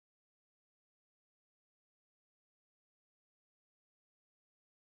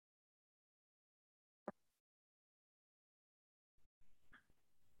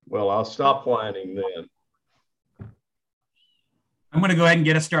Well, I'll stop whining then. I'm going to go ahead and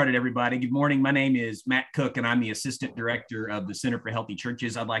get us started, everybody. Good morning. My name is Matt Cook, and I'm the Assistant Director of the Center for Healthy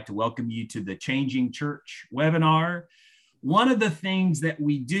Churches. I'd like to welcome you to the Changing Church webinar. One of the things that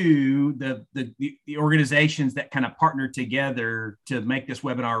we do, the organizations that kind of partner together to make this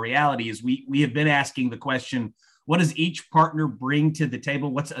webinar a reality, is we have been asking the question, what does each partner bring to the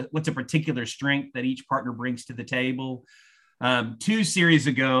table? What's a particular strength that each partner brings to the table? 2 series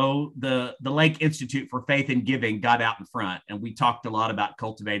ago, the Lake Institute for Faith and Giving got out in front, and we talked a lot about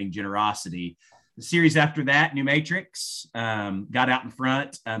cultivating generosity. The series after that, New Matrix, got out in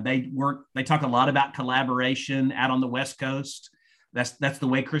front. They talk a lot about collaboration out on the West Coast. That's the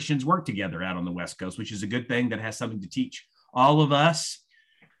way Christians work together out on the West Coast, which is a good thing that has something to teach all of us.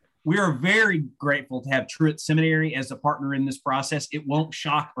 We are very grateful to have Truett Seminary as a partner in this process. It won't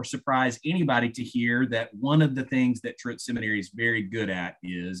shock or surprise anybody to hear that one of the things that Truett Seminary is very good at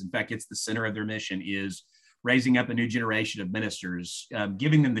is, in fact, it's the center of their mission, is raising up a new generation of ministers,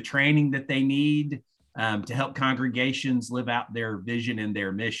 giving them the training that they need to help congregations live out their vision and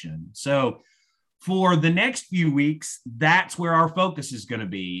their mission. So for the next few weeks, that's where our focus is going to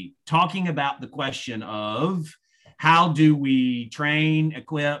be, talking about the question of how do we train,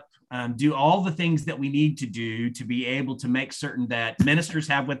 equip, do all the things that we need to do to be able to make certain that ministers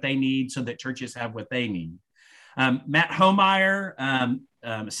have what they need so that churches have what they need. Matt Homeyer,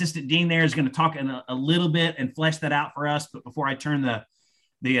 Assistant Dean there, is going to talk in a little bit and flesh that out for us. But before I turn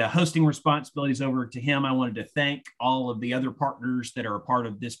the hosting responsibilities over to him, I wanted to thank all of the other partners that are a part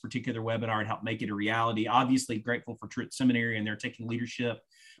of this particular webinar and help make it a reality. Obviously, grateful for Truett Seminary and they're taking leadership.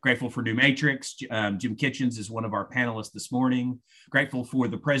 Grateful for New Matrix. Jim Kitchens is one of our panelists this morning. Grateful for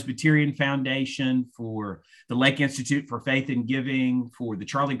the Presbyterian Foundation, for the Lake Institute for Faith and Giving, for the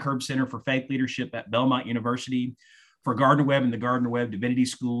Charlie Curb Center for Faith Leadership at Belmont University, for Gardner Webb and the Gardner Webb Divinity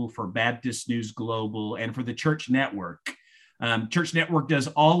School, for Baptist News Global, and for the Church Network. Church Network does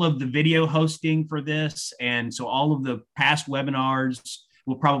all of the video hosting for this, and so all of the past webinars,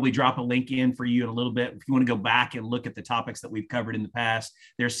 we'll probably drop a link in for you in a little bit. If you want to go back and look at the topics that we've covered in the past,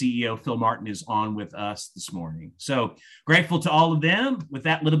 their CEO, Phil Martin, is on with us this morning. So grateful to all of them. With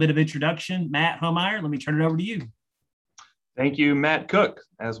that little bit of introduction, Matt Homeyer, let me turn it over to you. Thank you, Matt Cook.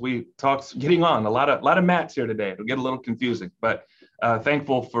 As we talked, getting on, a lot of Matts here today. It'll get a little confusing, but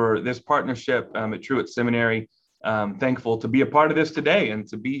thankful for this partnership at Truett Seminary. Thankful to be a part of this today and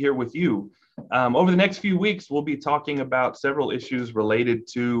to be here with you. Over the next few weeks, we'll be talking about several issues related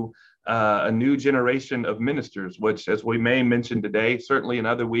to a new generation of ministers, which, as we may mention today, certainly in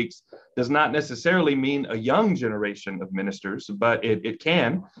other weeks, does not necessarily mean a young generation of ministers, but it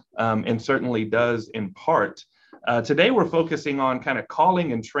can and certainly does in part. Today, we're focusing on kind of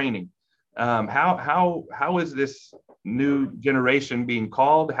calling and training. How is this new generation being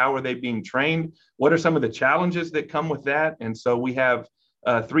called? How are they being trained? What are some of the challenges that come with that? And so we have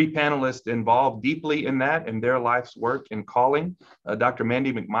 3 panelists involved deeply in that and their life's work and calling. Dr.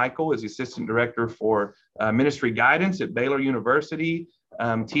 Mandy McMichael is the Assistant Director for Ministry Guidance at Baylor University,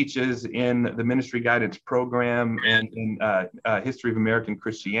 teaches in the Ministry Guidance program and in History of American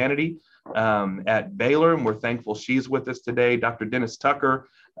Christianity at Baylor, and we're thankful she's with us today. Dr. Dennis Tucker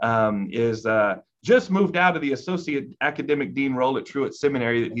is just moved out of the Associate Academic Dean role at Truett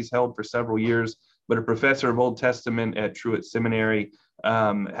Seminary that he's held for several years, but a professor of Old Testament at Truett Seminary.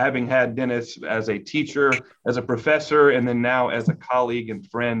 Having had Dennis as a teacher, as a professor, and then now as a colleague and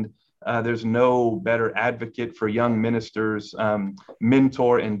friend, there's no better advocate for young ministers,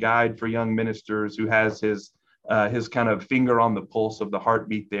 mentor and guide for young ministers, who has his kind of finger on the pulse of the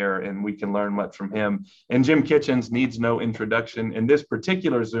heartbeat there, and we can learn much from him. And Jim Kitchens needs no introduction in this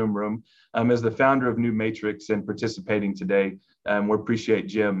particular Zoom room as the founder of New Matrix and participating today. We appreciate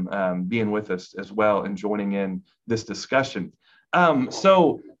Jim being with us as well and joining in this discussion.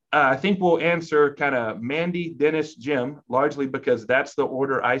 I think we'll answer kind of Mandy, Dennis, Jim, largely because that's the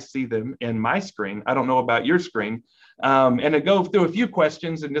order I see them in my screen. I don't know about your screen. And to go through a few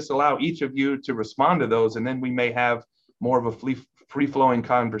questions and just allow each of you to respond to those, and then we may have more of a free-flowing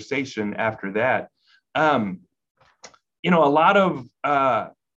conversation after that. A lot of,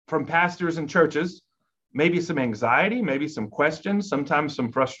 from pastors and churches, maybe some anxiety, maybe some questions, sometimes some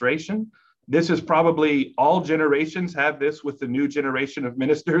frustration. This is probably all generations have this with the new generation of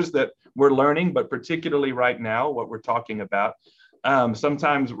ministers that we're learning, but particularly right now, what we're talking about.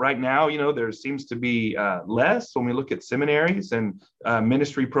 Sometimes right now, there seems to be less when we look at seminaries and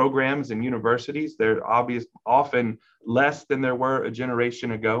ministry programs and universities. They're often less than there were a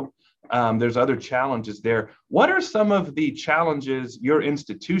generation ago. There's other challenges there. What are some of the challenges your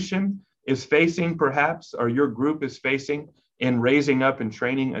institution is facing, perhaps, or your group is facing in raising up and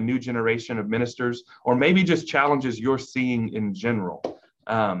training a new generation of ministers, or maybe just challenges you're seeing in general?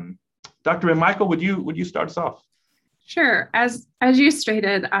 Dr. Michael, would you start us off? Sure. As you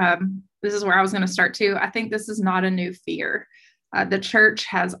stated, this is where I was going to start too. I think this is not a new fear. The church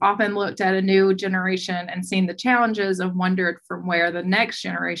has often looked at a new generation and seen the challenges and wondered from where the next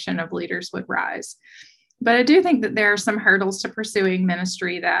generation of leaders would rise. But I do think that there are some hurdles to pursuing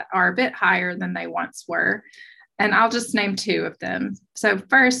ministry that are a bit higher than they once were. And I'll just name two of them. So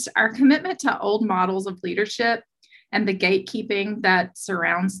first, our commitment to old models of leadership and the gatekeeping that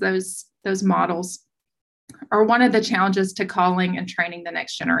surrounds those models are one of the challenges to calling and training the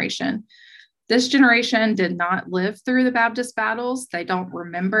next generation. This generation did not live through the Baptist battles. They don't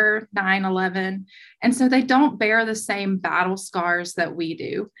remember 9/11. And so they don't bear the same battle scars that we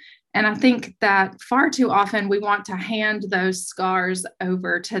do. And I think that far too often we want to hand those scars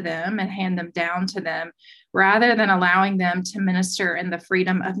over to them and hand them down to them, rather than allowing them to minister in the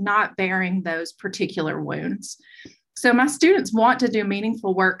freedom of not bearing those particular wounds. So my students want to do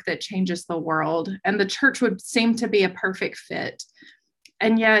meaningful work that changes the world, and the church would seem to be a perfect fit.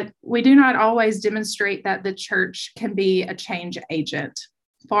 And yet we do not always demonstrate that the church can be a change agent.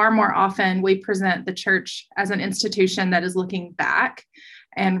 Far more often, we present the church as an institution that is looking back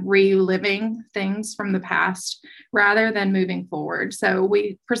and reliving things from the past rather than moving forward. So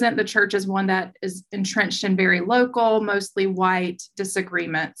we present the church as one that is entrenched in very local, mostly white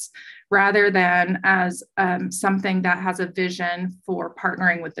disagreements, rather than as something that has a vision for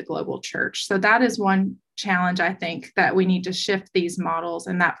partnering with the global church. So that is one challenge, I think, that we need to shift these models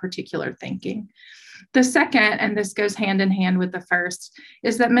and that particular thinking. The second, and this goes hand in hand with the first,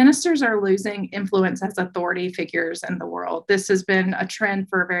 is that ministers are losing influence as authority figures in the world. This has been a trend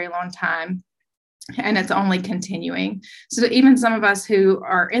for a very long time, and it's only continuing. So even some of us who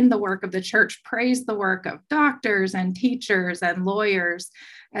are in the work of the church praise the work of doctors and teachers and lawyers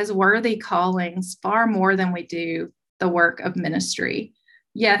as worthy callings far more than we do the work of ministry.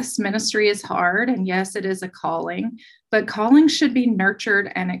 Yes, ministry is hard, and yes, it is a calling, but calling should be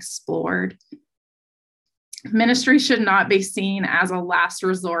nurtured and explored. Ministry should not be seen as a last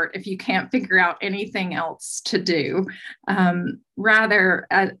resort if you can't figure out anything else to do. Rather,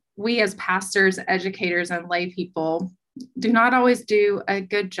 we as pastors, educators, and lay people do not always do a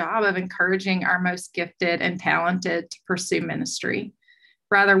good job of encouraging our most gifted and talented to pursue ministry.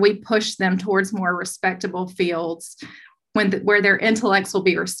 Rather, we push them towards more respectable fields where their intellects will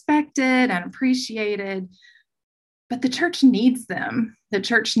be respected and appreciated. But the church needs them. The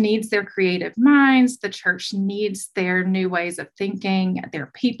church needs their creative minds. The church needs their new ways of thinking,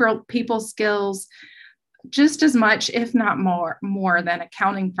 their people skills, just as much, if not more than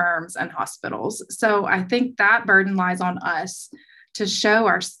accounting firms and hospitals. So I think that burden lies on us to show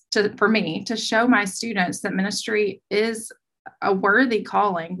my students that ministry is a worthy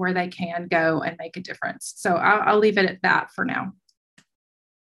calling where they can go and make a difference. So I'll leave it at that for now.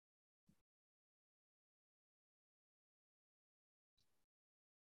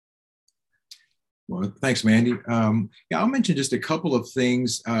 Well, thanks, Mandy. I'll mention just a couple of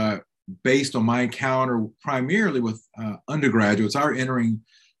things based on my encounter primarily with undergraduates. Our entering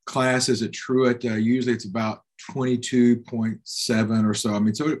classes at Truett, usually it's about 22.7 or so. I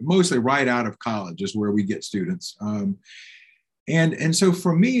mean, so mostly right out of college is where we get students. And so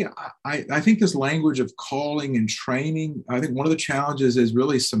for me, I think this language of calling and training, I think one of the challenges is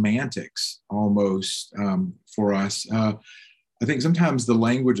really semantics almost for us. I think sometimes the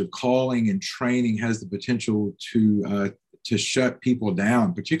language of calling and training has the potential to shut people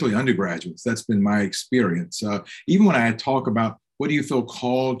down, particularly undergraduates. That's been my experience. Even when I talk about what do you feel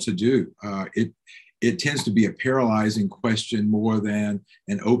called to do, it tends to be a paralyzing question more than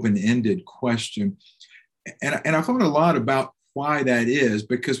an open-ended question. And I thought a lot about why that is,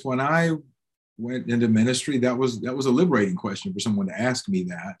 because when I went into ministry, that was a liberating question for someone to ask me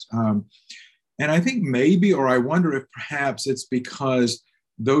that. And I think maybe, or I wonder if perhaps it's because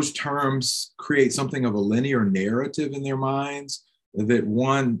those terms create something of a linear narrative in their minds, that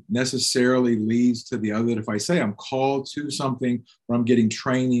one necessarily leads to the other. That if I say I'm called to something or I'm getting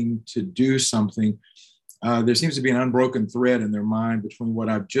training to do something, there seems to be an unbroken thread in their mind between what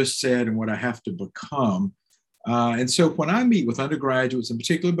I've just said and what I have to become. And so when I meet with undergraduates in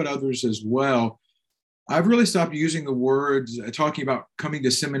particular, but others as well, I've really stopped using the words, talking about coming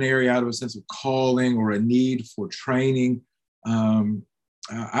to seminary out of a sense of calling or a need for training.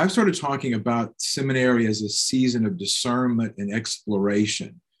 I've started talking about seminary as a season of discernment and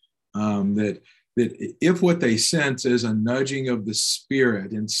exploration. That if what they sense is a nudging of the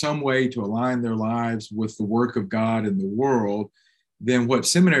Spirit in some way to align their lives with the work of God in the world, then what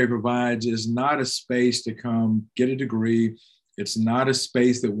seminary provides is not a space to come get a degree. It's not a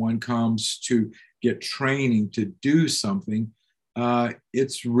space that one comes to get training to do something.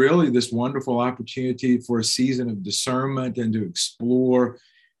 It's really this wonderful opportunity for a season of discernment and to explore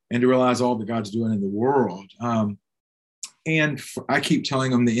and to realize all that God's doing in the world. I keep telling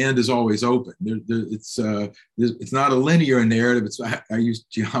them the end is always open. It's not a linear narrative. I use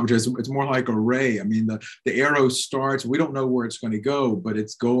geometry. It's more like a ray. I mean, the arrow starts. We don't know where it's going to go, but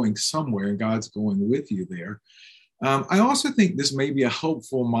it's going somewhere, and God's going with you there. I also think this may be a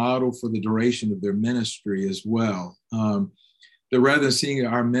helpful model for the duration of their ministry as well. That rather than seeing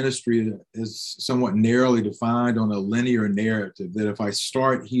our ministry as somewhat narrowly defined on a linear narrative, that if I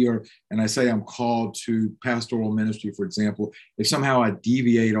start here and I say I'm called to pastoral ministry, for example, if somehow I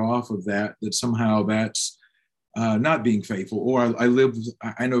deviate off of that, that somehow that's not being faithful. Or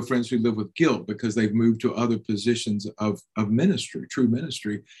I know friends who live with guilt because they've moved to other positions of ministry, true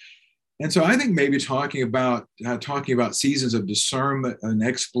ministry. And so I think maybe talking about seasons of discernment and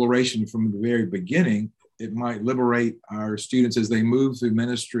exploration from the very beginning, it might liberate our students as they move through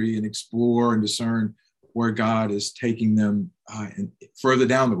ministry and explore and discern where God is taking them and further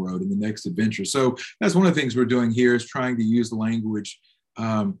down the road in the next adventure. So that's one of the things we're doing here, is trying to use the language,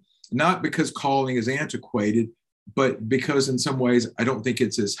 not because calling is antiquated, but because in some ways I don't think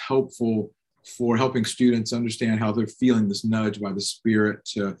it's as helpful for helping students understand how they're feeling this nudge by the Spirit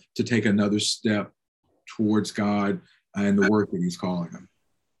to take another step towards God and the work that He's calling them.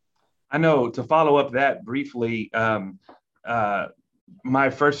 I know, to follow up that briefly, my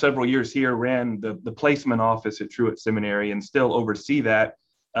first several years here ran the placement office at Truett Seminary and still oversee that.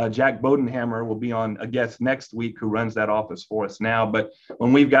 Jack Bodenhammer will be on a guest next week who runs that office for us now. But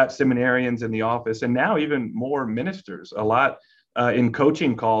when we've got seminarians in the office, and now even more ministers, a lot in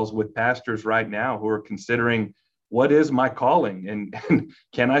coaching calls with pastors right now who are considering, what is my calling and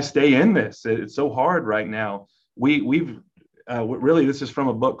can I stay in this? It's so hard right now. Really, this is from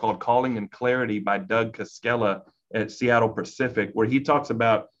a book called Calling and Clarity by Doug Cascella at Seattle Pacific, where he talks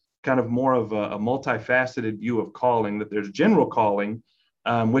about kind of more of a multifaceted view of calling, that there's general calling,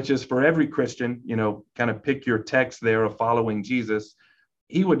 which is for every Christian, kind of pick your text there of following Jesus.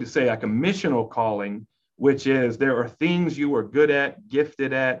 He would say like a missional calling, which is there are things you are good at,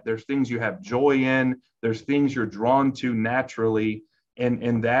 gifted at, there's things you have joy in, there's things you're drawn to naturally,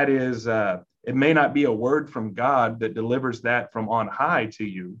 and that is it may not be a word from God that delivers that from on high to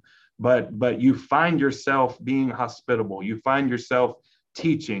you, but you find yourself being hospitable. You find yourself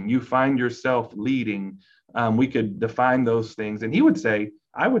teaching. You find yourself leading. We could define those things. And I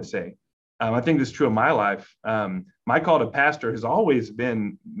would say, I think this is true of my life. My call to pastor has always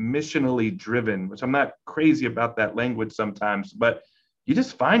been missionally driven, which I'm not crazy about that language sometimes, but you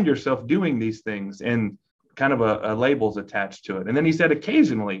just find yourself doing these things and kind of a label's attached to it. And then he said,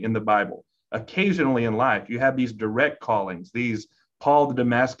 occasionally in the Bible, occasionally in life, you have these direct callings, these Paul the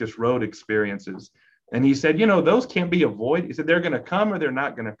Damascus Road experiences. And he said, those can't be avoided. He said, they're going to come or they're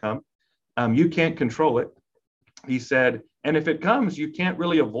not going to come. You can't control it. He said, and if it comes, you can't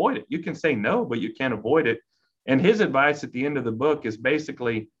really avoid it. You can say no, but you can't avoid it. And his advice at the end of the book is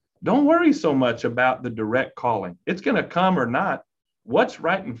basically, don't worry so much about the direct calling. It's going to come or not. What's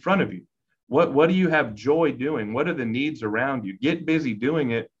right in front of you? What do you have joy doing? What are the needs around you? Get busy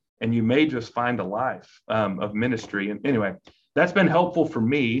doing it, and you may just find a life of ministry. And anyway, that's been helpful for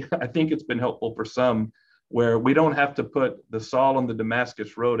me. I think it's been helpful for some, where we don't have to put the Saul on the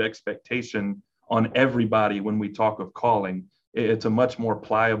Damascus Road expectation on everybody when we talk of calling. It's a much more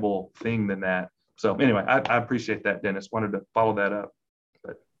pliable thing than that. So anyway, I appreciate that, Dennis. Wanted to follow that up.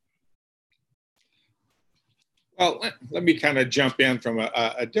 Well, let me kind of jump in from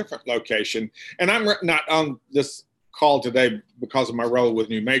a different location. And I'm not on this call today because of my role with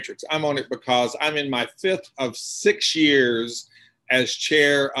New Matrix. I'm on it because I'm in my 5th of 6 years as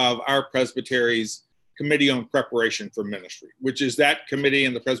chair of our Presbytery's Committee on Preparation for Ministry, which is that committee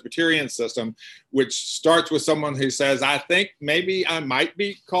in the Presbyterian system, which starts with someone who says, I think maybe I might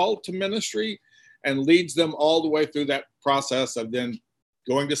be called to ministry, and leads them all the way through that process of then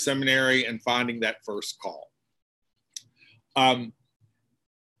going to seminary and finding that first call. And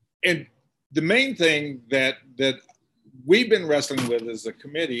the main thing that we've been wrestling with as a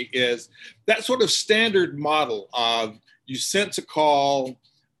committee is that sort of standard model of you sense a call,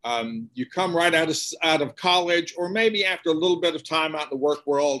 you come right out of college, or maybe after a little bit of time out in the work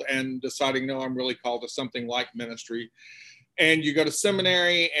world and deciding, no, I'm really called to something like ministry. And you go to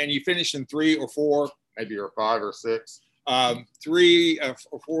seminary and you finish in 3 or 4, maybe you're 5 or 6, 3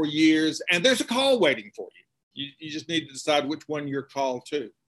 or 4 years, and there's a call waiting for you. You just need to decide which one you're called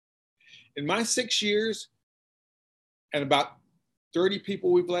to. In my 6 years, and about 30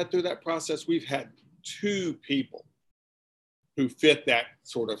 people we've led through that process, we've had 2 people who fit that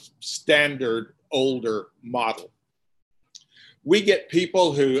sort of standard older model. We get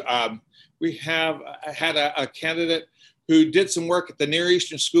people who, we have had a candidate who did some work at the Near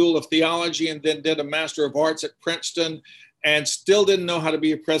Eastern School of Theology and then did a Master of Arts at Princeton and still didn't know how to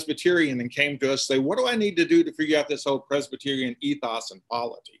be a Presbyterian and came to us, say, what do I need to do to figure out this whole Presbyterian ethos and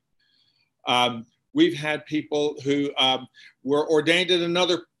polity? We've had people who were ordained in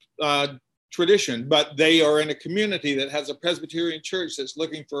another tradition, but they are in a community that has a Presbyterian church that's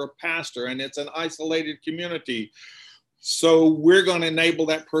looking for a pastor, and it's an isolated community. So we're going to enable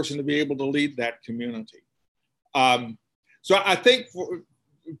that person to be able to lead that community. So I think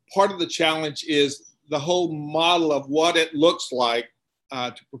part of the challenge is the whole model of what it looks like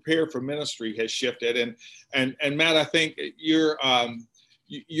to prepare for ministry has shifted. And Matt, I think you're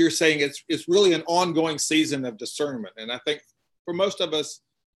saying it's really an ongoing season of discernment. And I think for most of us,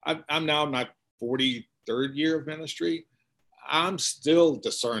 I'm now in my 43rd year of ministry. I'm still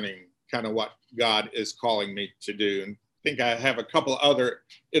discerning kind of what God is calling me to do. And I think I have a couple other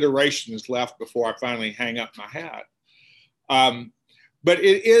iterations left before I finally hang up my hat. But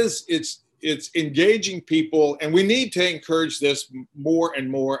it's engaging people, and we need to encourage this more and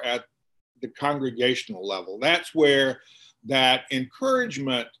more at the congregational level. That's where that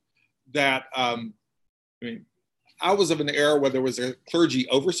encouragement that, I was of an era where there was a clergy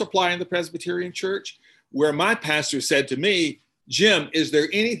oversupply in the Presbyterian church, where my pastor said to me, Jim, is there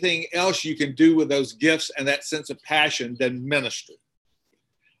anything else you can do with those gifts and that sense of passion than ministry?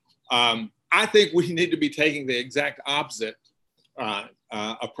 I think we need to be taking the exact opposite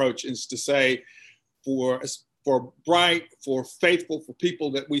approach, is to say, for bright, for faithful, for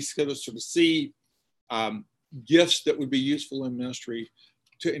people that we sort of see gifts that would be useful in ministry,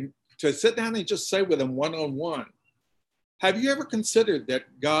 to sit down and just say with them one-on-one, have you ever considered that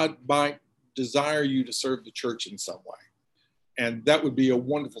God might desire you to serve the church in some way? And that would be a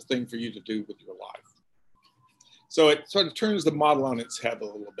wonderful thing for you to do with your life. So it sort of turns the model on its head a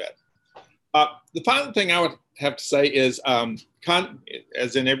little bit. The final thing I would have to say is,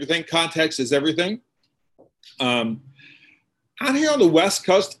 as in everything, context is everything. Out here on the West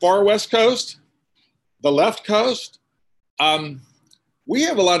Coast, far West Coast, the left coast, we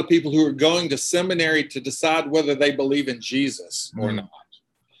have a lot of people who are going to seminary to decide whether they believe in Jesus or not.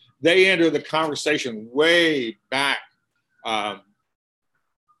 They enter the conversation way back, kind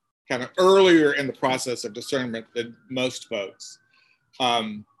of earlier in the process of discernment than most folks.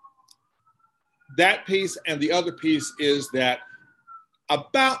 That piece, and the other piece is that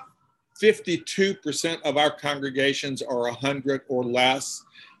about 52% of our congregations are 100 or less.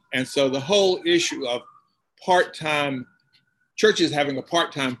 And so the whole issue of part-time churches having a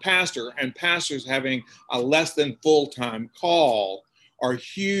part-time pastor and pastors having a less than full-time call are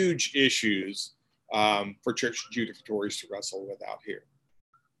huge issues for church judicatories to wrestle with out here.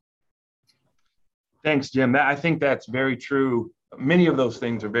 Thanks, Jim. I think that's very true. Many of those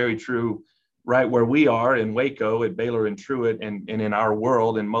things are very true right where we are in Waco, at Baylor and Truett, and in our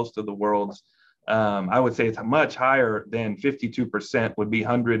world, and most of the world's. I would say it's much higher than 52% would be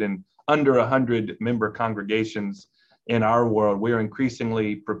 100 and under 100 member congregations in our world. We're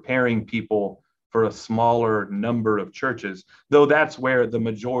increasingly preparing people for a smaller number of churches, though that's where the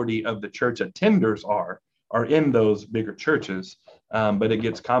majority of the church attenders are in those bigger churches. But it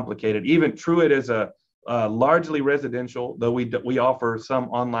gets complicated. Even Truett is a largely residential, though we offer some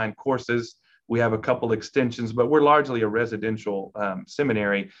online courses. We have a couple extensions, but we're largely a residential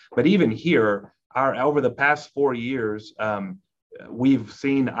seminary. But even here, over the past 4 years, we've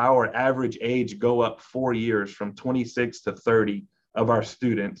seen our average age go up 4 years, from 26 to 30 of our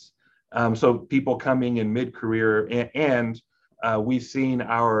students. So people coming in mid-career, and we've seen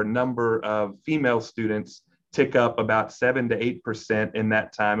our number of female students tick up about 7 to 8% in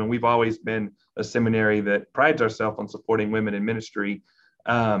that time. And we've always been a seminary that prides ourselves on supporting women in ministry,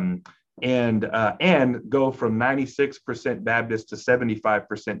 and go from 96% Baptist to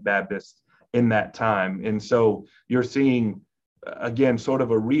 75% Baptist in that time. And so you're seeing, again, sort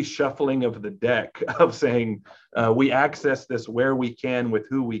of a reshuffling of the deck of saying we access this where we can with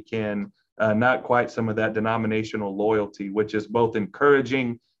who we can, not quite some of that denominational loyalty, which is both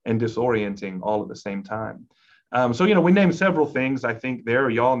encouraging and disorienting all at the same time. So, we named several things, I think there,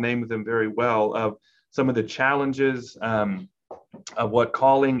 y'all named them very well, of some of the challenges of what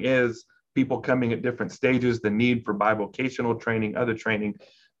calling is, people coming at different stages, the need for bivocational training, other training.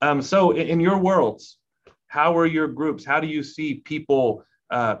 So in your worlds, how are your groups? How do you see people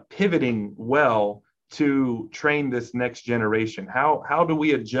pivoting well to train this next generation? How do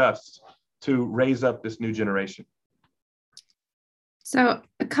we adjust to raise up this new generation? So,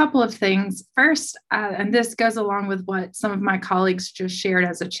 a couple of things. First, and this goes along with what some of my colleagues just shared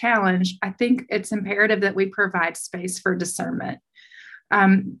as a challenge, I think it's imperative that we provide space for discernment.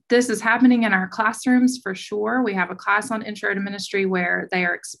 This is happening in our classrooms for sure. We have a class on Intro to Ministry where they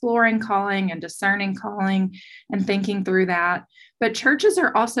are exploring calling and discerning calling and thinking through that. But churches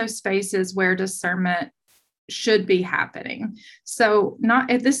are also spaces where discernment should be happening. So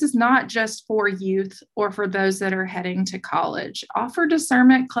this is not just for youth or for those that are heading to college. Offer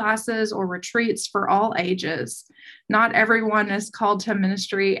discernment classes or retreats for all ages. Not everyone is called to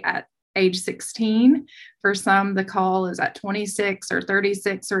ministry at age 16. For some, the call is at 26 or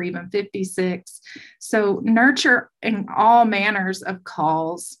 36 or even 56. So nurture in all manners of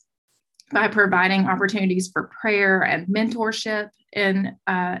calls by providing opportunities for prayer and mentorship in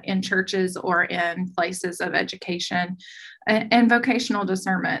churches or in places of education and vocational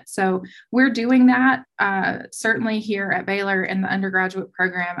discernment. So we're doing that certainly here at Baylor in the undergraduate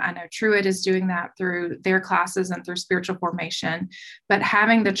program. I know Truett is doing that through their classes and through spiritual formation, but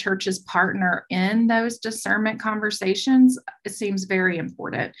having the churches partner in those discernment conversations, it seems very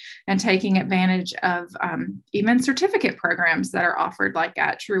important, and taking advantage of even certificate programs that are offered like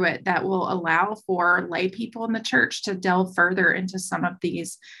at Truett that will allow for lay people in the church to delve further into some of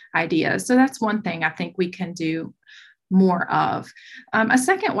these ideas. So that's one thing I think we can do more of. A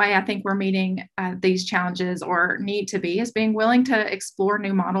second way I think we're meeting these challenges or need to be is being willing to explore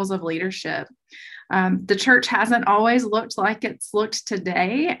new models of leadership. The church hasn't always looked like it's looked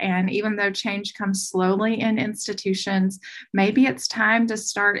today. And even though change comes slowly in institutions, maybe it's time to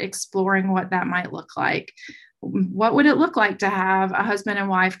start exploring what that might look like. What would it look like to have a husband and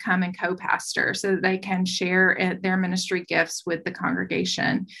wife come and co-pastor so that they can share their ministry gifts with the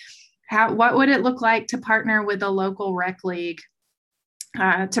congregation? What would it look like to partner with a local rec league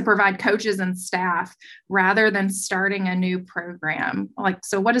to provide coaches and staff rather than starting a new program?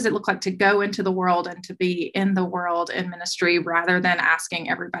 So what does it look like to go into the world and to be in the world in ministry rather than asking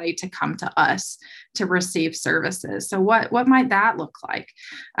everybody to come to us to receive services? So what might that look like?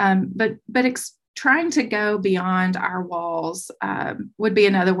 Trying to go beyond our walls would be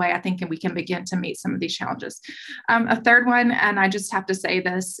another way I think we can begin to meet some of these challenges. A third one, and I just have to say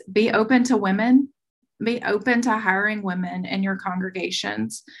this, be open to women, be open to hiring women in your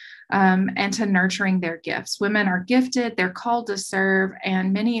congregations and to nurturing their gifts. Women are gifted, they're called to serve,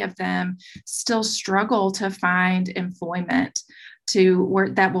 and many of them still struggle to find employment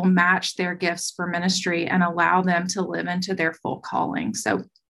that will match their gifts for ministry and allow them to live into their full calling. So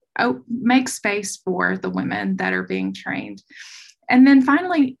make space for the women that are being trained. And then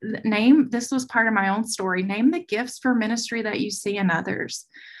finally, this was part of my own story, name the gifts for ministry that you see in others.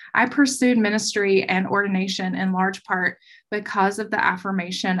 I pursued ministry and ordination in large part because of the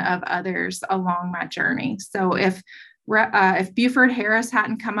affirmation of others along my journey. So if Buford Harris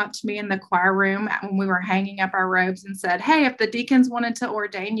hadn't come up to me in the choir room when we were hanging up our robes and said, "Hey, if the deacons wanted to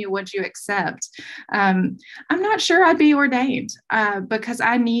ordain you, would you accept?" I'm not sure I'd be ordained because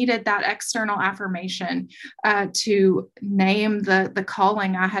I needed that external affirmation to name the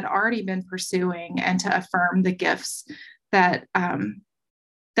calling I had already been pursuing and to affirm the gifts that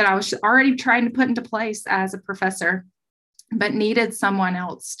I was already trying to put into place as a professor, but needed someone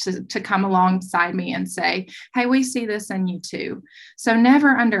else to come alongside me and say, "Hey, we see this in you too." So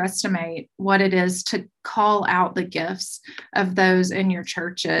never underestimate what it is to call out the gifts of those in your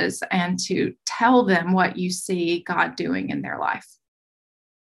churches and to tell them what you see God doing in their life.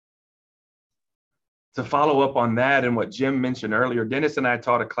 To follow up on that and what Jim mentioned earlier, Dennis and I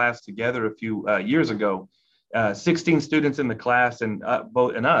taught a class together a few years ago, 16 students in the class and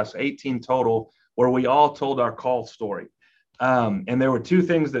us, 18 total, where we all told our call story. And there were two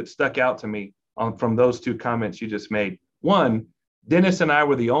things that stuck out to me from those two comments you just made. One, Dennis and I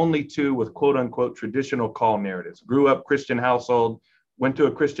were the only two with quote unquote traditional call narratives. Grew up Christian household, went to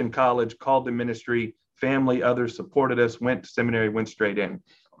a Christian college, called to ministry, family, others supported us, went to seminary, went straight in.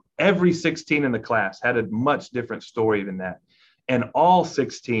 Every 16 in the class had a much different story than that. And all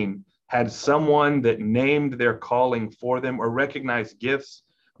 16 had someone that named their calling for them or recognized gifts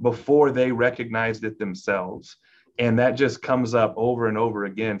before they recognized it themselves. And that just comes up over and over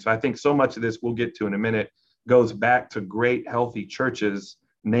again. So I think so much of this we'll get to in a minute goes back to great, healthy churches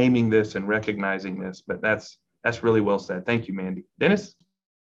naming this and recognizing this. But that's really well said. Thank you, Mandy. Dennis?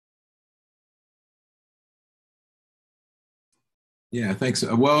 Yeah, thanks.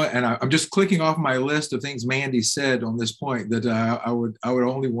 Well, and I'm just clicking off my list of things Mandy said on this point that I would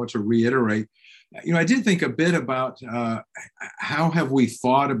only want to reiterate. I did think a bit about how have we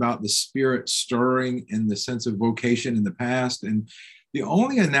thought about the Spirit stirring in the sense of vocation in the past. And the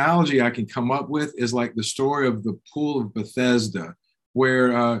only analogy I can come up with is like the story of the Pool of Bethesda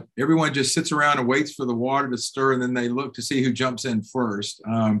where everyone just sits around and waits for the water to stir, and then they look to see who jumps in first.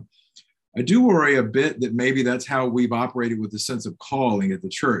 I do worry a bit that maybe that's how we've operated with the sense of calling at the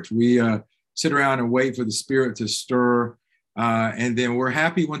church. We sit around and wait for the Spirit to stir, and then we're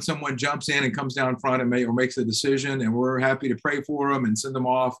happy when someone jumps in and comes down front and makes a decision, and we're happy to pray for them and send them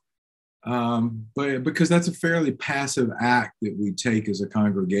off. But because that's a fairly passive act that we take as a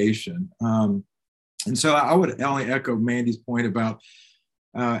congregation. And so I would only echo Mandy's point about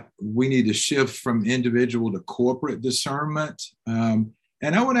we need to shift from individual to corporate discernment.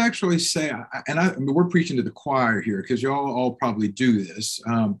 And I would actually say, I mean, we're preaching to the choir here because y'all all probably do this.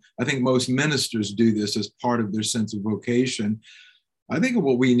 I think most ministers do this as part of their sense of vocation. I think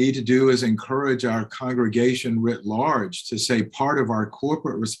what we need to do is encourage our congregation writ large to say part of our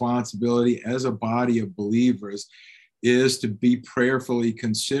corporate responsibility as a body of believers is to be prayerfully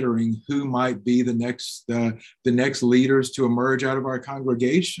considering who might be the next leaders to emerge out of our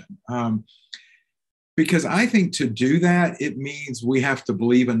congregation. Because I think to do that, it means we have to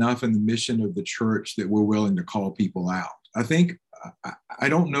believe enough in the mission of the church that we're willing to call people out. I think, I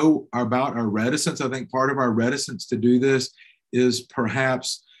don't know about our reticence. I think part of our reticence to do this is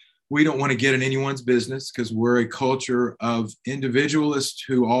perhaps we don't want to get in anyone's business because we're a culture of individualists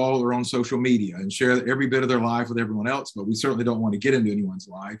who all are on social media and share every bit of their life with everyone else, but we certainly don't want to get into anyone's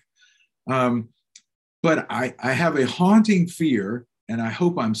life. But I have a haunting fear, and I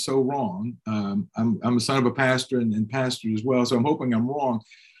hope I'm so wrong. I'm a son of a pastor and pastor as well, so I'm hoping I'm wrong.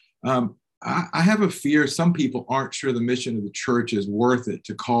 I have a fear some people aren't sure the mission of the church is worth it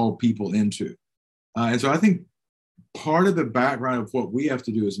to call people into. And so I think part of the background of what we have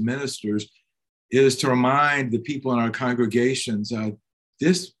to do as ministers is to remind the people in our congregations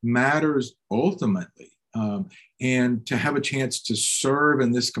this matters ultimately, and to have a chance to serve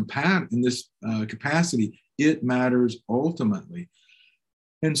in this capacity, it matters ultimately.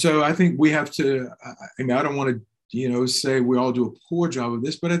 And so I think we have to, I mean, I don't want to, say we all do a poor job of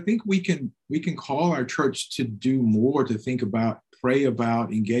this, but I think we can call our church to do more, to think about, pray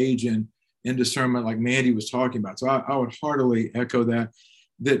about, engage in discernment like Mandy was talking about. So I would heartily echo that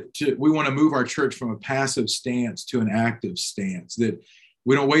we want to move our church from a passive stance to an active stance, that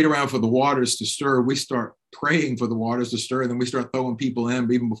we don't wait around for the waters to stir. We start praying for the waters to stir, and then we start throwing people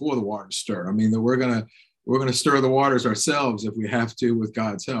in even before the waters stir. I mean, that we're going to stir the waters ourselves if we have to with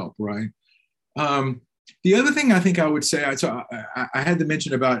God's help, right? The other thing I think I would say, I had to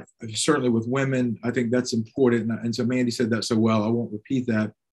mention about, certainly with women, I think that's important. And so Mandy said that so well, I won't repeat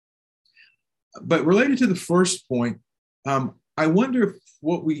that. But related to the first point, I wonder if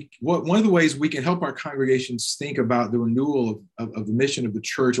one of the ways we can help our congregations think about the renewal of the mission of the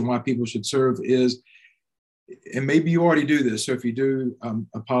church and why people should serve is, and maybe you already do this, so if you do,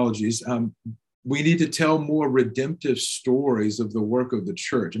 apologies, we need to tell more redemptive stories of the work of the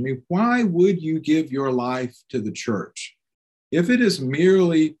church. I mean, why would you give your life to the church? If it is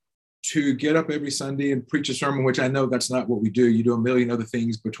merely to get up every Sunday and preach a sermon, which I know that's not what we do. You do a million other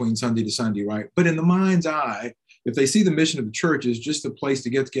things between Sunday to Sunday, right? But in the mind's eye, if they see the mission of the church as just a place to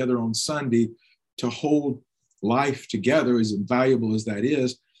get together on Sunday to hold life together, as valuable as that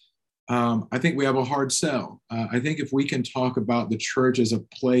is, I think we have a hard sell. I think if we can talk about the church as a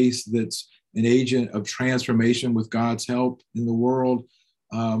place that's an agent of transformation with God's help in the world,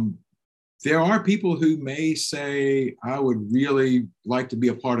 there are people who may say, I would really like to be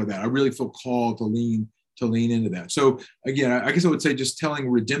a part of that. I really feel called to lean into that. So again, I guess I would say just telling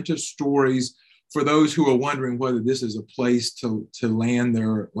redemptive stories for those who are wondering whether this is a place to land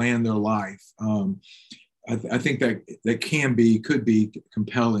their life. I think that could be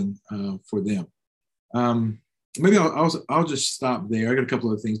compelling for them. Maybe I'll just stop there. I got a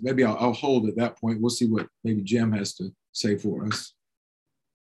couple of things. Maybe I'll hold at that point. We'll see what maybe Jim has to say for us.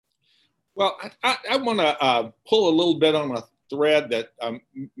 Well, I want to pull a little bit on a thread that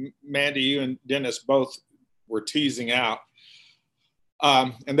Mandy, you and Dennis both were teasing out,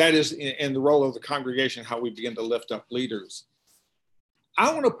 and that is in the role of the congregation, how we begin to lift up leaders.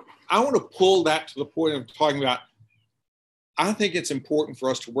 I want to pull that to the point of talking about, I think it's important for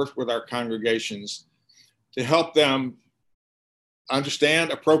us to work with our congregations to help them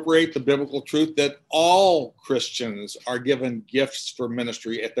understand, appropriate the biblical truth that all Christians are given gifts for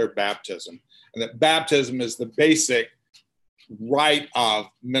ministry at their baptism, and that baptism is the basic rite of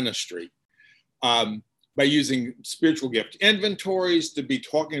ministry. By using spiritual gift inventories, to be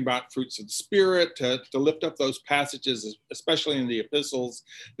talking about fruits of the Spirit, to lift up those passages, especially in the epistles,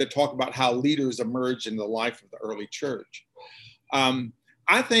 that talk about how leaders emerge in the life of the early church.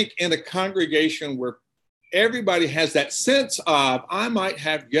 I think in a congregation where everybody has that sense of, I might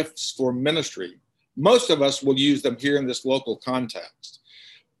have gifts for ministry, most of us will use them here in this local context.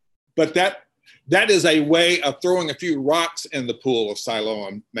 But that is a way of throwing a few rocks in the pool of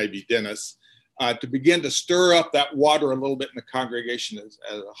Siloam, maybe Dennis, to begin to stir up that water a little bit in the congregation as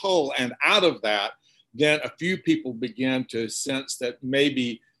a whole. And out of that, then a few people begin to sense that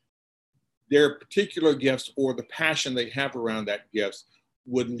maybe their particular gifts or the passion they have around that gifts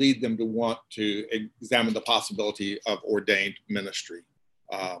would lead them to want to examine the possibility of ordained ministry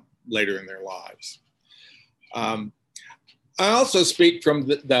later in their lives. I also speak from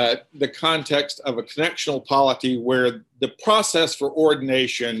the context of a connectional polity where the process for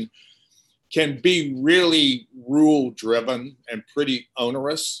ordination can be really rule driven and pretty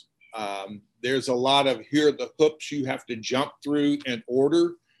onerous. There's a lot of here are the hoops you have to jump through in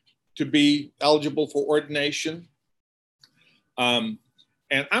order to be eligible for ordination. And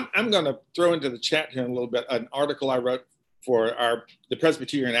I'm going to throw into the chat here in a little bit an article I wrote for the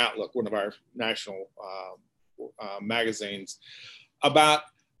Presbyterian Outlook, one of our national magazines, about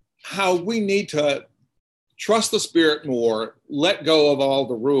how we need to trust the Spirit more, let go of all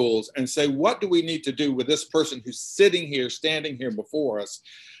the rules, and say, what do we need to do with this person who's sitting here, standing here before us,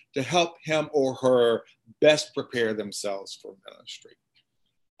 to help him or her best prepare themselves for ministry?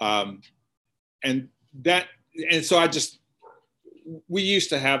 We used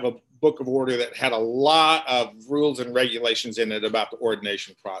to have a book of order that had a lot of rules and regulations in it about the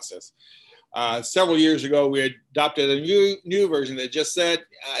ordination process. Several years ago, we adopted a new version that just said,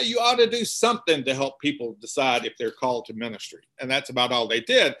 you ought to do something to help people decide if they're called to ministry. And that's about all they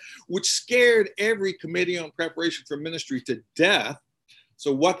did, which scared every committee on preparation for ministry to death.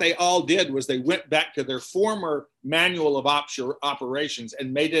 So what they all did was they went back to their former manual of operations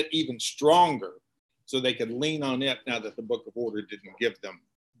and made it even stronger so they could lean on it now that the Book of Order didn't give them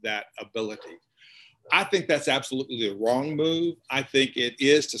that ability. I think that's absolutely the wrong move. I think it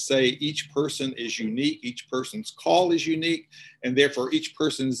is to say each person is unique, each person's call is unique, and therefore each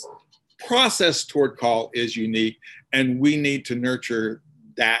person's process toward call is unique, and we need to nurture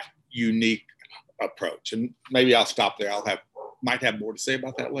that unique approach. And maybe I'll stop there. Might have more to say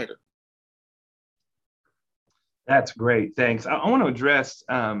about that later. That's great. Thanks. I want to address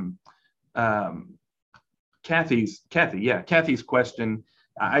Kathy's question.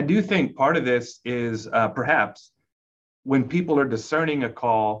 I do think part of this is perhaps when people are discerning a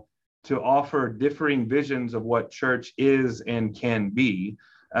call to offer differing visions of what church is and can be.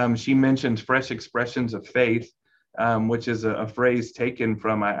 She mentions fresh expressions of faith, which is a phrase taken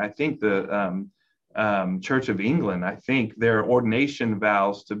from, I think, the Church of England. I think their ordination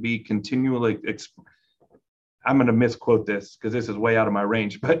vows to be continually, I'm going to misquote this because this is way out of my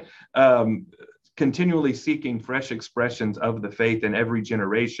range, but continually seeking fresh expressions of the faith in every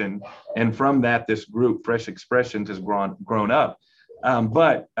generation. And from that, this group, Fresh Expressions, has grown up. And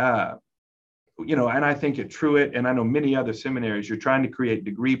I think at Truett, and I know many other seminaries, you're trying to create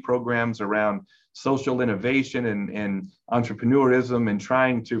degree programs around social innovation and entrepreneurism, and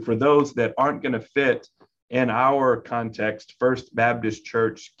trying to, for those that aren't going to fit in our context, First Baptist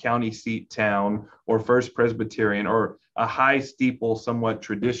Church, county seat town, or First Presbyterian, or a high steeple, somewhat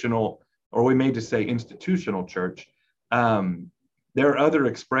traditional, or we may just say institutional church. There are other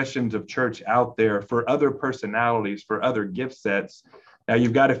expressions of church out there for other personalities, for other gift sets. Now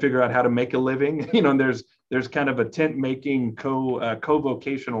you've got to figure out how to make a living. There's kind of a tent making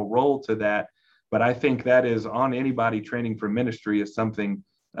co-vocational role to that. But I think that is on anybody training for ministry is something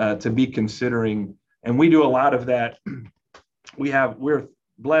to be considering. And we do a lot of that. We're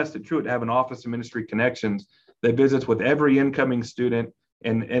blessed at Truett to have an Office of Ministry Connections that visits with every incoming student,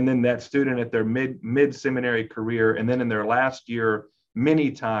 and then that student at their mid seminary career, and then in their last year,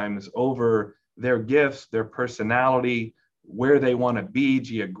 many times over their gifts, their personality, where they want to be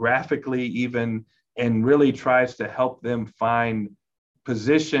geographically even, and really tries to help them find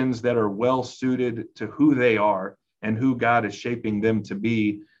positions that are well suited to who they are and who God is shaping them to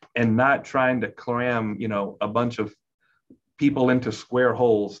be, and not trying to cram, a bunch of people into square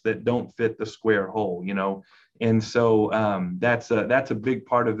holes that don't fit the square hole, And so that's a big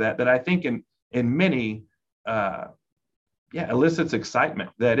part of that I think in many, elicits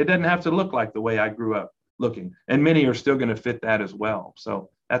excitement that it doesn't have to look like the way I grew up looking. And many are still going to fit that as well. So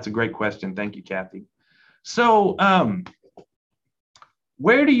that's a great question. Thank you, Kathy. So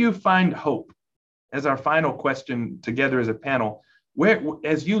where do you find hope? As our final question together as a panel, where,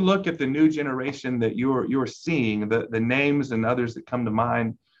 as you look at the new generation that you're seeing, the names and others that come to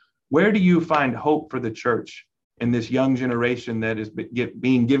mind, where do you find hope for the church in this young generation that is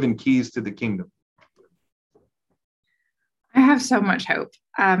being given keys to the kingdom? I have so much hope.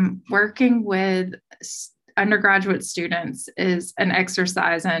 Working with undergraduate students is an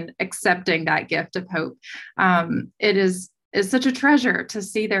exercise in accepting that gift of hope. It is such a treasure to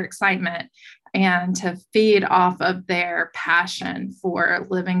see their excitement and to feed off of their passion for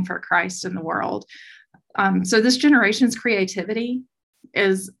living for Christ in the world. So this generation's creativity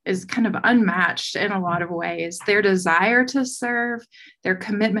is kind of unmatched in a lot of ways. Their desire to serve, their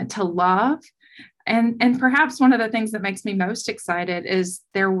commitment to love, and perhaps one of the things that makes me most excited is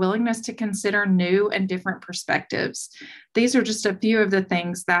their willingness to consider new and different perspectives. These are just a few of the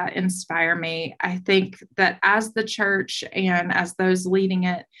things that inspire me. I think that as the church and as those leading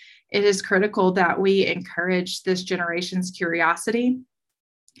it, it is critical that we encourage this generation's curiosity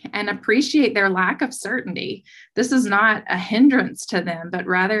and appreciate their lack of certainty. This is not a hindrance to them, but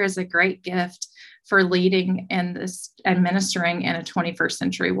rather is a great gift for leading in this and ministering in a 21st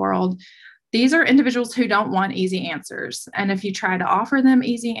century world. These are individuals who don't want easy answers. And if you try to offer them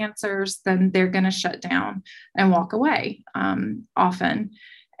easy answers, then they're going to shut down and walk away often.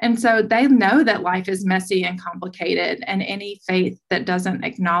 And so they know that life is messy and complicated, and any faith that doesn't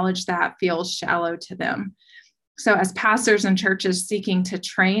acknowledge that feels shallow to them. So as pastors and churches seeking to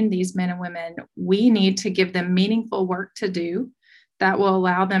train these men and women, we need to give them meaningful work to do that will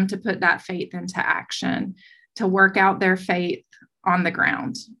allow them to put that faith into action, to work out their faith on the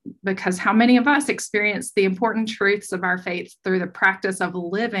ground. Because how many of us experience the important truths of our faith through the practice of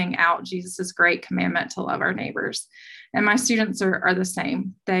living out Jesus's great commandment to love our neighbors? And my students are the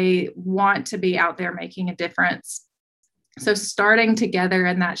same. They want to be out there making a difference. So starting together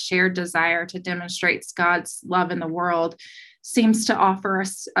in that shared desire to demonstrate God's love in the world seems to offer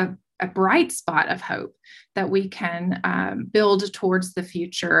us a bright spot of hope that we can build towards the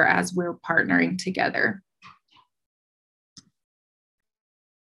future as we're partnering together.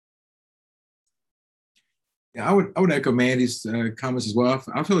 Yeah, I would echo Mandy's comments as well.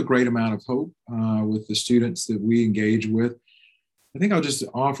 I feel a great amount of hope with the students that we engage with. I think I'll just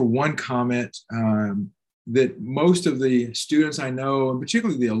offer one comment that most of the students I know, and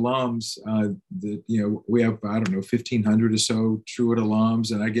particularly the alums, we have, 1,500 or so Truett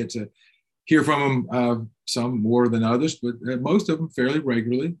alums, and I get to hear from them, some more than others, but most of them fairly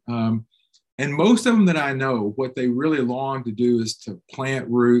regularly. And most of them that I know, what they really long to do is to plant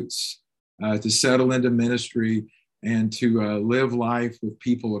roots, to settle into ministry, and to live life with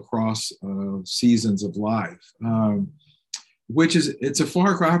people across seasons of life, it's a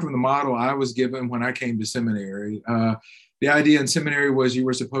far cry from the model I was given when I came to seminary. The idea in seminary was you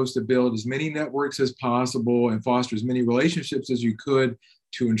were supposed to build as many networks as possible and foster as many relationships as you could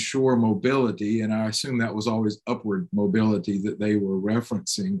to ensure mobility. And I assume that was always upward mobility that they were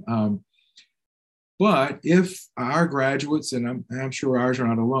referencing. But if our graduates, and I'm sure ours are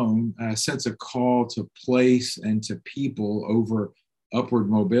not alone, sense a call to place and to people over upward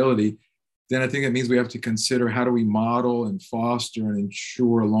mobility, then I think it means we have to consider how do we model and foster and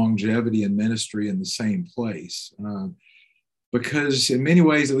ensure longevity in ministry in the same place. Because in many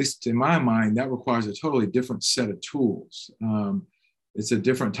ways, at least in my mind, that requires a totally different set of tools. It's a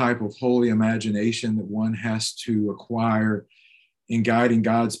different type of holy imagination that one has to acquire in guiding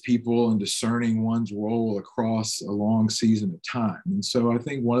God's people and discerning one's role across a long season of time. And so I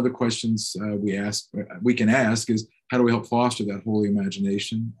think one of the questions we can ask is, how do we help foster that holy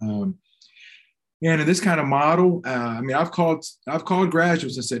imagination? And in this kind of model, I've called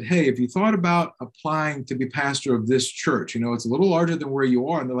graduates and said, hey, if you thought about applying to be pastor of this church, it's a little larger than where you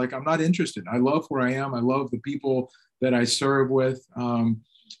are. And they're like, I'm not interested. I love where I am. I love the people that I serve with.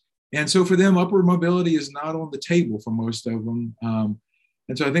 And so for them, upward mobility is not on the table for most of them.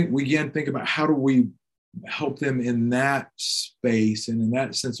 And so I think we again think about how do we help them in that space and in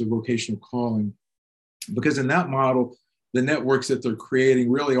that sense of vocational calling, because in that model, the networks that they're creating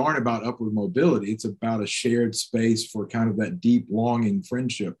really aren't about upward mobility. It's about a shared space for kind of that deep longing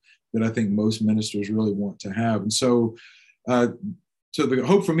friendship that I think most ministers really want to have. And so, so the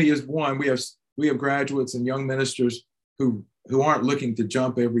hope for me is, one, we have graduates and young ministers who aren't looking to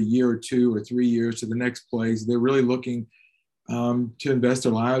jump every year or 2 or 3 years to the next place. They're really looking to invest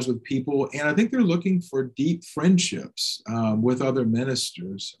their lives with people. And I think they're looking for deep friendships with other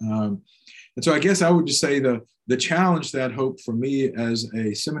ministers. And so I guess I would just say the challenge, that hope for me as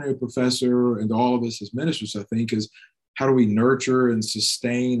a seminary professor and all of us as ministers, I think, is how do we nurture and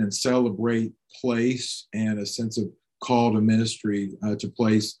sustain and celebrate place and a sense of call to ministry to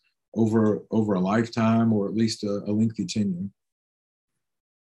place over a lifetime, or at least a lengthy tenure.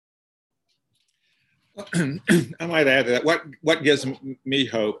 I might add to that. What gives me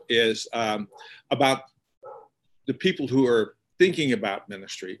hope is about the people who are thinking about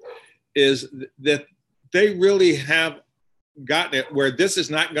ministry, is that they really have gotten it where this is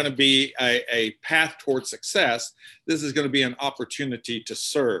not going to be a path towards success. This is going to be an opportunity to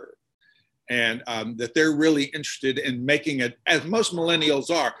serve. And that they're really interested in making it, as most millennials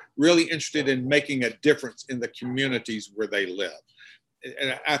are, really interested in making a difference in the communities where they live.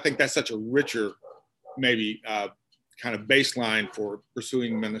 And I think that's such a richer, maybe kind of baseline for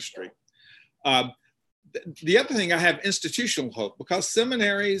pursuing ministry. The other thing, I have institutional hope, because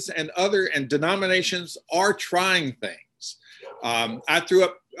seminaries and denominations are trying things. I threw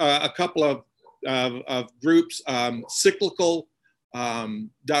up a couple of groups. Cyclical.org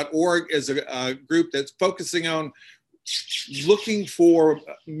is a group that's focusing on looking for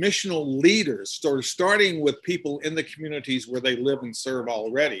missional leaders, sort of starting with people in the communities where they live and serve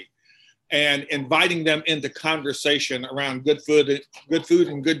already, and inviting them into conversation around good food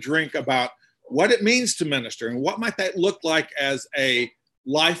and good drink about what it means to minister and what might that look like as a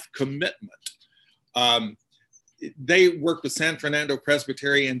life commitment. They work with San Fernando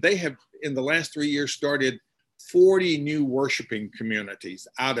Presbytery, and they have, in the last 3 years, started 40 new worshiping communities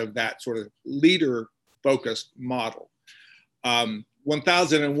out of that sort of leader-focused model.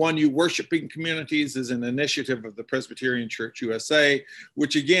 1001 New Worshiping Communities is an initiative of the Presbyterian Church USA,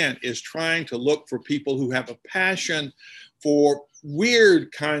 which again is trying to look for people who have a passion for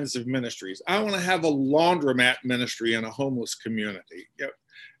weird kinds of ministries. I want to have a laundromat ministry in a homeless community,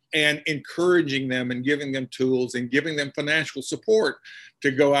 and encouraging them and giving them tools and giving them financial support to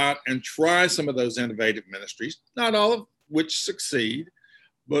go out and try some of those innovative ministries, not all of which succeed,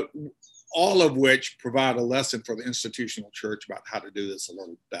 but all of which provide a lesson for the institutional church about how to do this a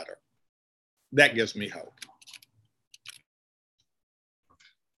little better. That gives me hope.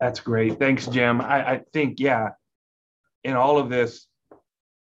 That's great. Thanks, Jim. I think, in all of this,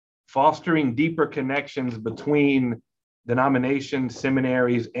 fostering deeper connections between denominations,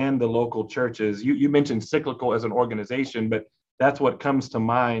 seminaries, and the local churches. You mentioned Cyclical as an organization, but that's what comes to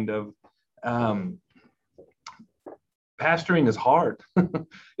mind of pastoring is hard.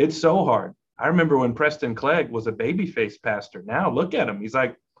 It's so hard. I remember when Preston Clegg was a baby-faced pastor. Now look at him. He's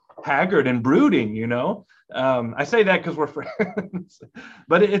like haggard and brooding, I say that because we're friends,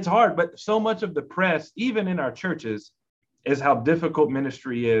 but it's hard. But so much of the press, even in our churches, is how difficult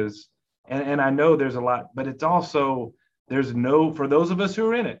ministry is. And I know there's a lot, but it's also, for those of us who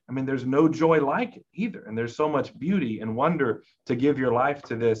are in it, there's no joy like it either. And there's so much beauty and wonder to give your life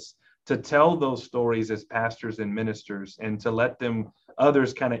to this, to tell those stories as pastors and ministers, and to let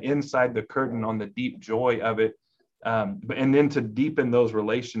others kind of inside the curtain on the deep joy of it. And then to deepen those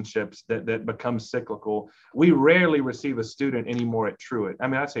relationships that become cyclical. We rarely receive a student anymore at Truett.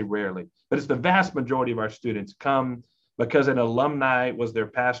 I say rarely, but it's the vast majority of our students come because an alumni was their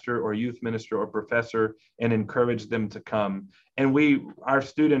pastor or youth minister or professor and encouraged them to come. And our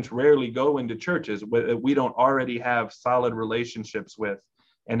students rarely go into churches we don't already have solid relationships with.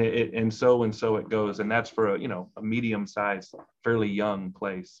 And so it goes. And that's for a medium-sized, fairly young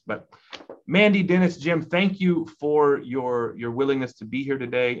place. But Mandy, Dennis, Jim, thank you for your willingness to be here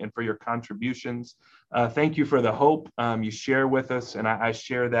today and for your contributions. Thank you for the hope you share with us. And I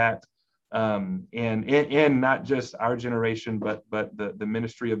share that. And not just our generation, but the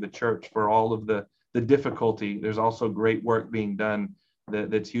ministry of the church for all of the difficulty. There's also great work being done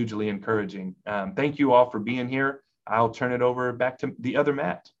that's hugely encouraging. Thank you all for being here. I'll turn it over back to the other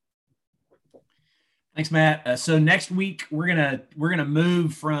Matt. Thanks, Matt. So next week we're gonna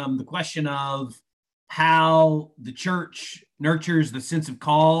move from the question of how the church nurtures the sense of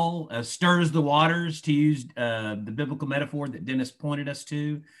call, stirs the waters, to use the biblical metaphor that Dennis pointed us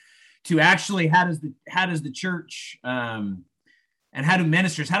to actually how does the church and how do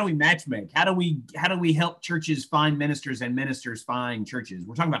ministers, how do we matchmake? How do we help churches find ministers and ministers find churches?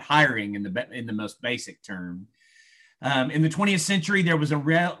 We're talking about hiring in the most basic term. In the 20th century, there was a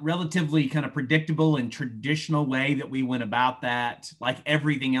relatively kind of predictable and traditional way that we went about that. Like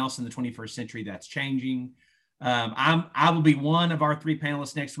everything else in the 21st century, that's changing. I will be one of our three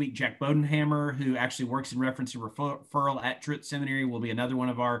panelists next week. Jack Bodenhammer, who actually works in reference and referral at Truett Seminary, will be another one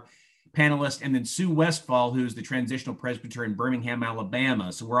of our panelists. And then Sue Westfall, who's the transitional presbyter in Birmingham,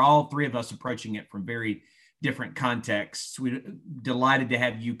 Alabama. So we're all three of us approaching it from very different contexts. We're delighted to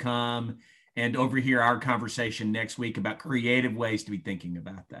have you come and overhear our conversation next week about creative ways to be thinking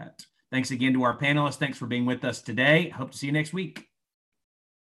about that. Thanks again to our panelists. Thanks for being with us today. Hope to see you next week.